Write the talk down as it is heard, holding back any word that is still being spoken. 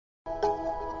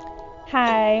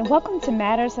Hi, welcome to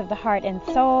Matters of the Heart and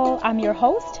Soul. I'm your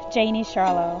host, Janie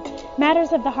Charlo.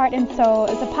 Matters of the Heart and Soul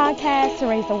is a podcast to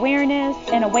raise awareness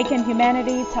and awaken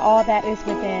humanity to all that is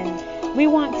within. We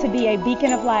want to be a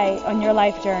beacon of light on your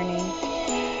life journey.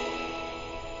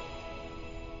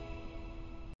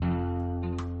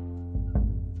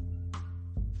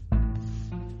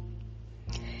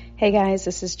 Hey guys,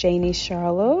 this is Janie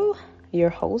Charlo, your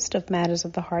host of Matters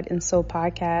of the Heart and Soul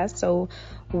podcast. So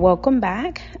welcome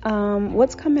back.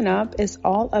 What's coming up is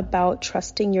all about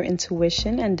trusting your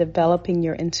intuition and developing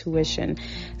your intuition.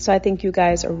 So I think you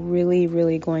guys are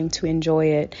really going to enjoy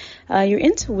it. Your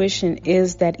intuition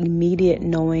is that immediate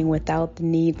knowing without the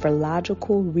need for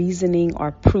logical reasoning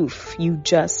or proof. You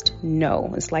just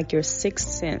know. It's like your sixth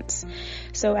sense.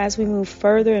 So as we move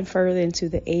further and further into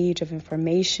the age of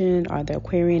information or the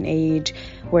Aquarian age,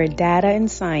 where data and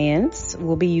science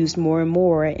will be used more and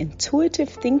more, intuitive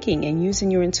thinking and using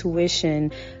your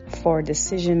intuition for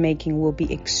decision making will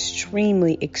be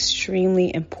extremely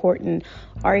important,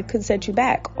 or it could set you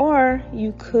back, or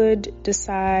you could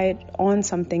decide on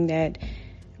something that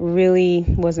really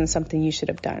wasn't something you should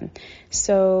have done.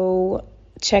 So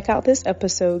check out this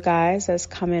episode, guys, that's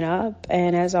coming up.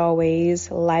 And as always,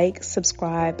 like,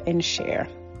 subscribe, and share.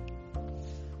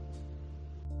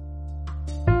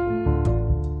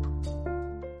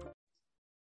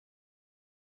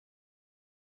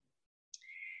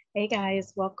 Hey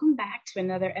guys, welcome back to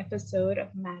another episode of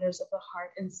Matters of the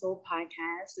Heart and Soul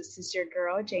podcast. This is your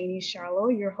girl, Janie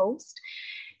Charlo, your host.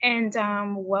 And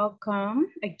welcome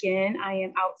again. I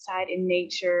am outside in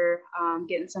nature,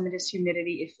 getting some of this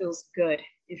humidity. It feels good.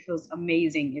 It feels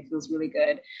amazing. It feels really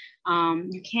good.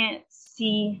 You can't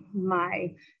see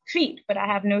my feet, but I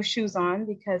have no shoes on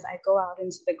because I go out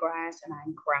into the grass and I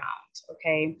ground.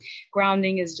 Okay.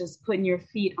 Grounding is just putting your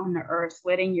feet on the earth,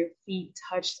 letting your feet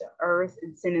touch the earth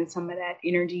and sending some of that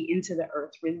energy into the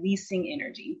earth, releasing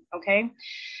energy. Okay.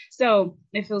 So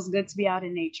it feels good to be out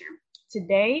in nature.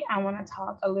 Today, I want to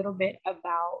talk a little bit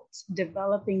about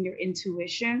developing your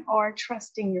intuition or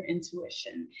trusting your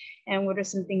intuition, and what are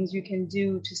some things you can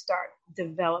do to start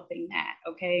developing that,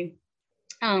 okay?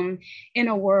 In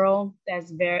a world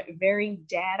that's very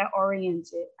data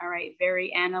oriented, all right,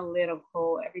 very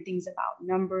analytical, everything's about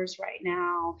numbers right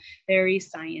now, very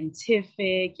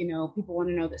scientific, people want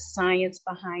to know the science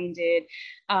behind it.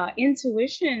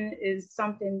 Intuition is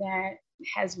something that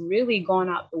has really gone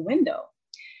out the window.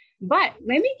 But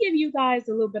let me give you guys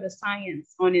a little bit of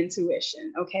science on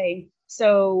intuition, okay?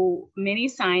 So many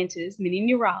scientists, many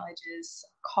neurologists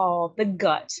call the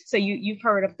gut. So you've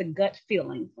heard of the gut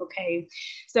feeling, okay?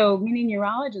 So many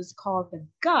neurologists call the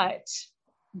gut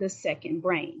the second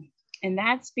brain. And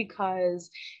that's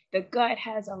because the gut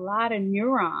has a lot of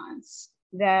neurons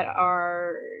that's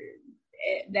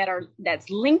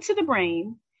linked to the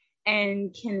brain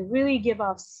and can really give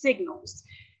off signals.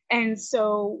 And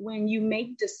so when you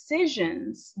make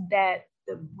decisions that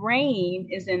the brain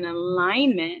is in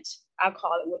alignment, I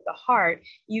call it with the heart,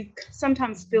 you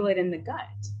sometimes feel it in the gut,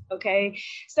 okay?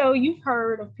 So you've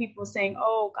heard of people saying,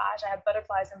 oh gosh, I have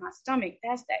butterflies in my stomach.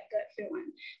 That's that gut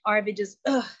feeling. Or if it just,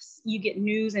 you get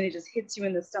news and it just hits you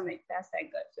in the stomach, that's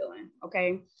that gut feeling,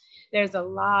 okay? There's a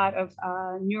lot of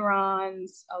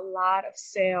neurons, a lot of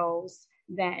cells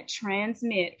that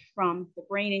transmit from the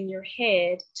brain in your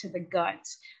head to the gut.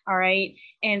 All right.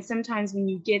 And sometimes when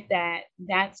you get that,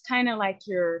 that's kind of like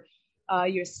your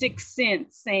sixth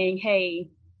sense saying,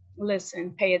 hey,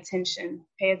 listen, pay attention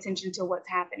to what's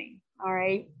happening. All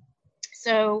right.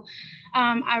 So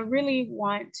I really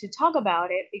want to talk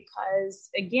about it because,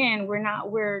 again,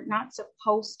 we're not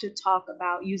supposed to talk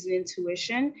about using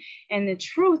intuition. And the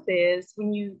truth is,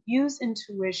 when you use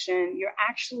intuition, you're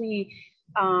actually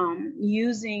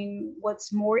using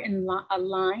what's more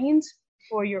aligned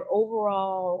for your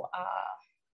overall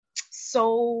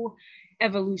soul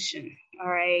evolution. All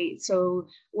right. So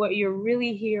what you're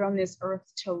really here on this earth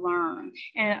to learn.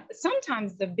 And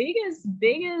sometimes the biggest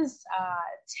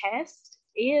test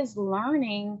is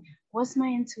learning what's my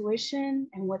intuition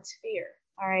and what's fear.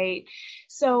 All right.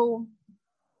 So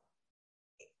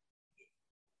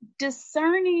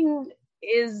discerning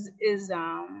is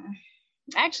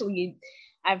actually,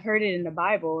 I've heard it in the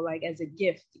Bible, like as a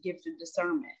gift, the gift of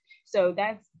discernment. So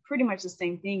that's pretty much the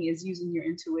same thing as using your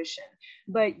intuition.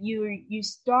 But you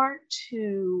start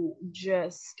to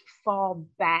just fall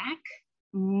back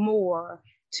more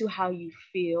to how you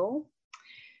feel,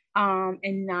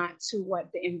 and not to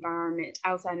what the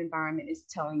outside environment is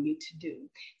telling you to do.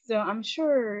 So I'm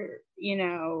sure,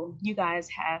 you guys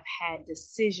have had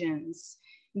decisions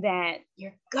that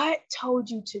your gut told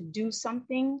you to do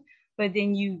something, but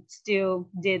then you still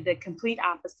did the complete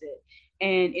opposite.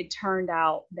 And it turned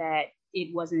out that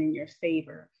it wasn't in your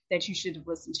favor, that you should have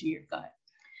listened to your gut.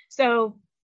 So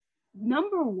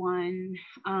number one,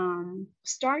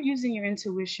 start using your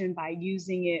intuition by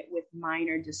using it with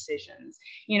minor decisions.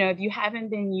 If you haven't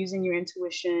been using your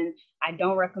intuition, I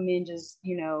don't recommend just,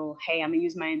 hey, I'm gonna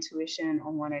use my intuition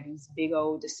on one of these big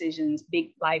old decisions,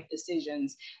 big life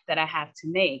decisions that I have to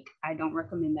make. I don't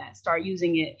recommend that. Start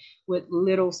using it with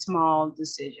little small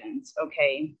decisions,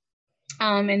 okay?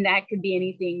 And that could be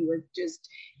anything with just,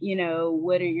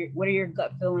 what are your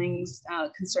gut feelings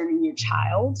concerning your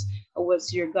child? Or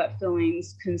what's your gut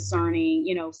feelings concerning,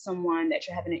 someone that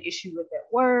you're having an issue with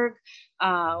at work?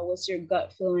 What's your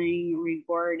gut feeling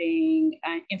regarding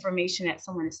information that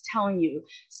someone is telling you?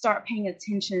 Start paying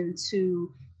attention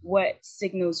to what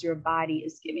signals your body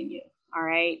is giving you. All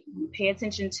right. Pay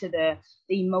attention to the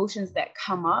emotions that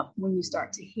come up when you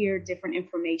start to hear different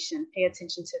information. Pay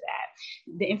attention to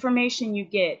that. The information you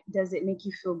get, does it make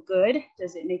you feel good?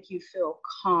 Does it make you feel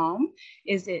calm?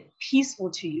 Is it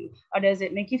peaceful to you? Or does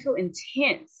it make you feel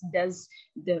intense? Does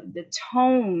the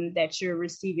tone that you're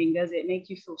receiving, does it make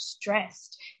you feel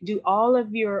stressed? Do all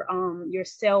of your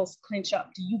cells clench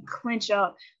up? Do you clench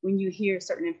up when you hear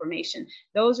certain information?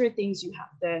 Those are things you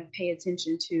have to pay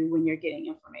attention to when you're getting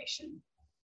information.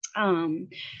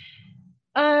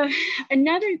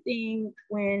 Another thing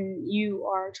when you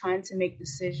are trying to make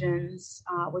decisions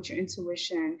with your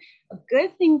intuition, a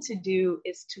good thing to do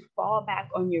is to fall back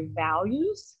on your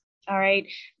values. All right.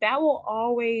 That will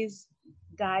always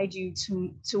guide you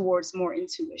towards more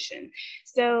intuition.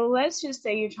 So let's just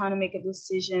say you're trying to make a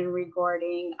decision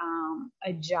regarding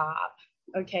a job.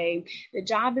 Okay. The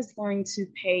job is going to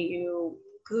pay you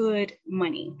good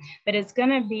money, but it's going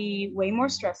to be way more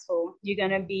stressful. You're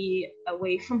going to be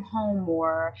away from home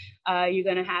more. You're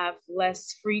going to have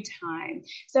less free time.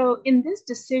 So in this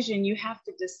decision, you have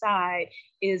to decide,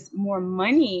 is more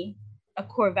money a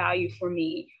core value for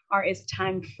me, or is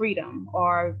time freedom,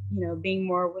 or being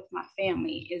more with my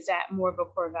family, is that more of a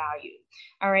core value?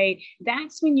 All right.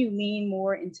 That's when you lean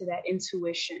more into that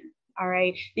intuition. All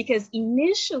right. Because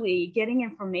initially getting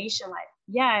information like,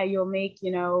 yeah, you'll make,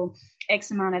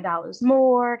 X amount of dollars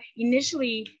more.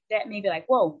 Initially, that may be like,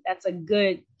 whoa, that's a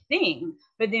good thing.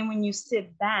 But then when you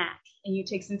sit back and you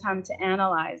take some time to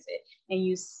analyze it and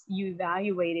you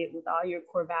evaluate it with all your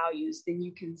core values, then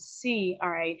you can see, all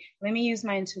right, let me use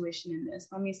my intuition in this.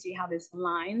 Let me see how this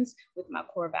aligns with my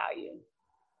core value.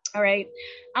 All right.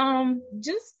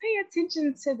 Just pay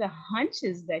attention to the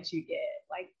hunches that you get,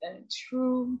 like the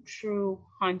true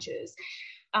hunches.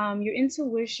 Your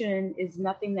intuition is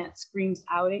nothing that screams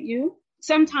out at you.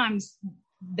 Sometimes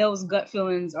those gut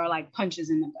feelings are like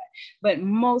punches in the gut, but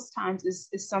most times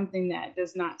it's something that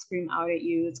does not scream out at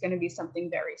you. It's going to be something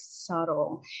very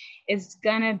subtle. It's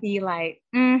going to be like,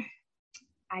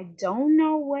 I don't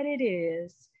know what it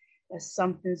is, but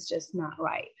something's just not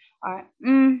right. Or,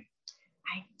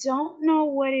 I don't know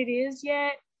what it is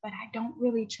yet, but I don't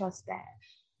really trust that.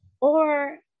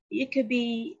 Or it could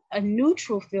be a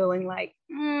neutral feeling like,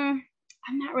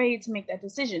 I'm not ready to make that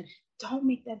decision. Don't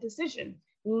make that decision.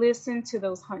 Listen to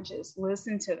those hunches.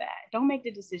 Listen to that. Don't make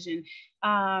the decision.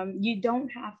 You don't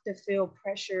have to feel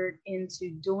pressured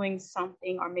into doing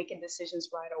something or making decisions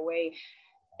right away.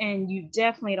 And you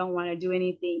definitely don't want to do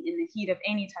anything in the heat of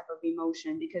any type of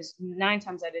emotion, because 9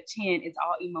 times out of 10, it's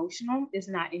all emotional. It's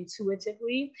not intuitive,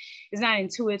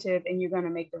 and you're going to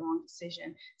make the wrong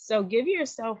decision. So give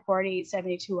yourself 48,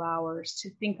 72 hours to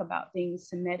think about things,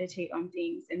 to meditate on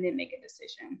things, and then make a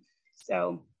decision.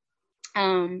 So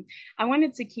I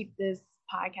wanted to keep this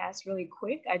podcast really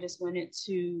quick. I just wanted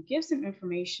to give some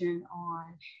information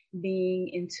on being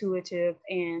intuitive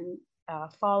and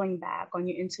falling back on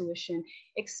your intuition,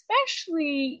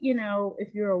 especially,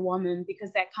 if you're a woman,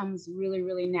 because that comes really,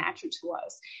 really natural to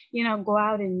us. Go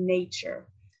out in nature.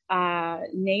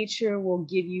 Nature will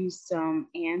give you some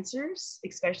answers,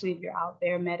 especially if you're out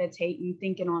there meditating,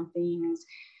 thinking on things.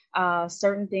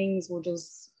 Certain things will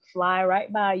just fly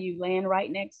right by you, land right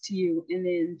next to you, and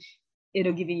then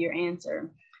it'll give you your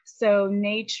answer. So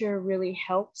nature really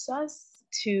helps us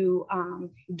to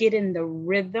get in the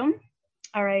rhythm,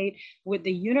 all right, with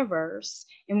the universe.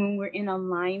 And when we're in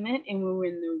alignment and when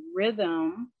we're in the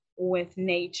rhythm with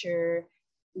nature,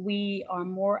 we are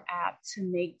more apt to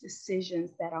make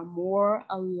decisions that are more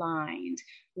aligned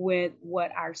with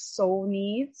what our soul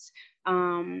needs,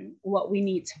 what we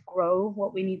need to grow,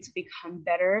 what we need to become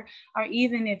better, or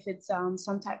even if it's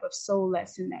some type of soul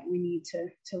lesson that we need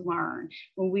to learn.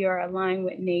 When we are aligned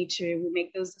with nature, we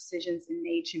make those decisions in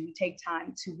nature. We take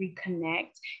time to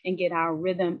reconnect and get our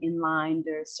rhythm in line,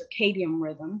 the circadian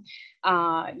rhythm.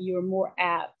 You're more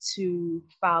apt to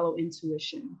follow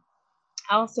intuition.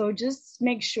 Also, just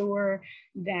make sure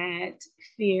that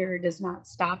fear does not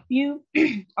stop you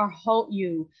or halt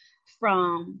you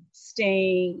from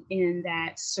staying in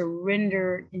that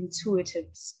surrendered intuitive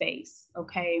space.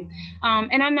 Okay.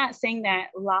 And I'm not saying that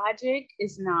logic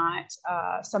is not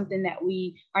something that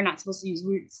we are not supposed to use.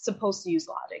 We're supposed to use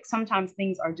logic. Sometimes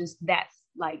things are just that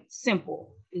like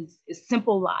simple. It's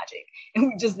simple logic, and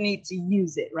we just need to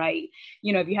use it, right?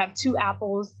 You know, if you have 2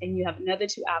 apples and you have another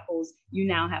 2 apples, you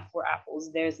now have 4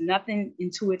 apples. There's nothing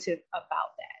intuitive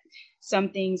about that. Some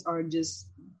things are just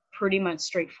pretty much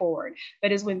straightforward,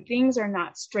 but it's when things are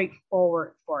not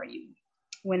straightforward for you,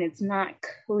 when it's not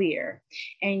clear,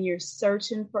 and you're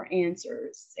searching for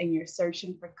answers and you're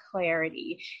searching for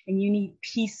clarity, and you need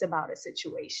peace about a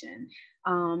situation,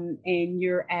 and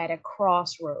you're at a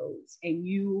crossroads and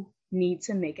you need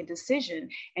to make a decision.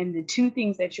 And the 2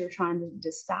 things that you're trying to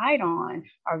decide on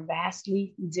are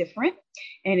vastly different,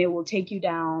 and it will take you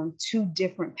down 2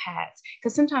 different paths.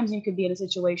 Because sometimes you could be in a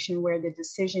situation where the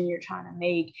decision you're trying to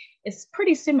make is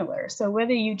pretty similar. So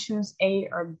whether you choose A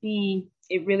or B,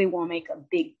 it really won't make a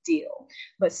big deal.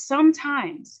 But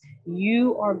sometimes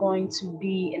you are going to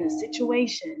be in a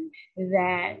situation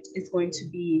that is going to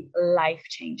be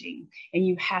life-changing, and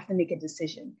you have to make a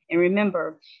decision. And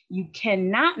remember, you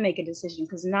cannot make a decision,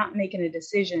 because not making a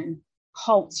decision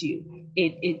halts you.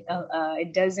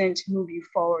 It doesn't move you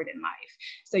forward in life.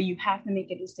 So you have to make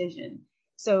a decision.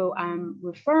 So I'm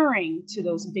referring to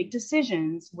those big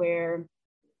decisions where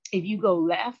if you go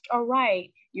left or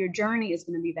right, your journey is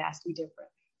going to be vastly different.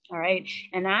 All right.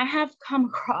 And I have come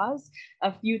across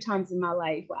a few times in my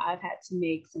life where I've had to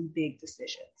make some big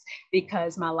decisions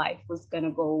because my life was going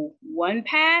to go one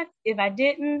path if I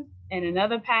didn't, and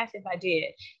another path if I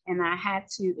did. And I had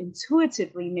to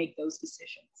intuitively make those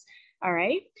decisions. All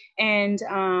right. And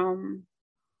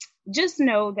just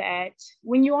know that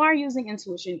when you are using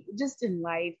intuition, just in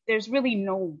life, there's really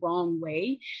no wrong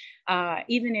way.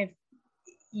 Even if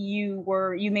you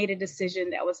made a decision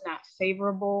that was not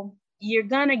favorable, you're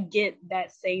gonna get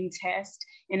that same test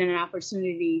and an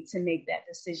opportunity to make that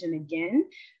decision again.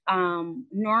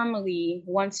 Normally,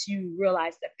 once you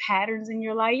realize the patterns in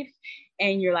your life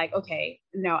and you're like, okay,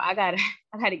 no, I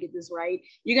gotta get this right,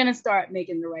 you're gonna start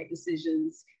making the right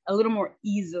decisions a little more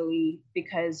easily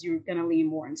because you're gonna lean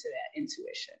more into that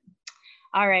intuition.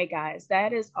 All right, guys,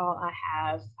 that is all I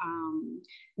have.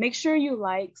 Make sure you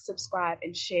like, subscribe,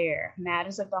 and share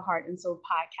Matters of the Heart and Soul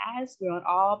podcast. We're on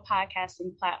all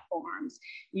podcasting platforms.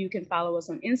 You can follow us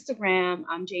on Instagram.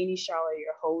 I'm Janie Charlotte,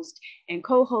 your host, and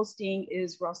co-hosting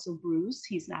is Russell Bruce.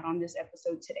 He's not on this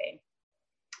episode today.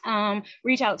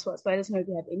 Reach out to us. Let us know if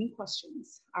you have any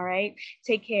questions. All right,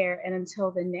 take care. And until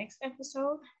the next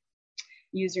episode,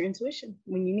 use your intuition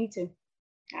when you need to.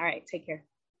 All right, take care.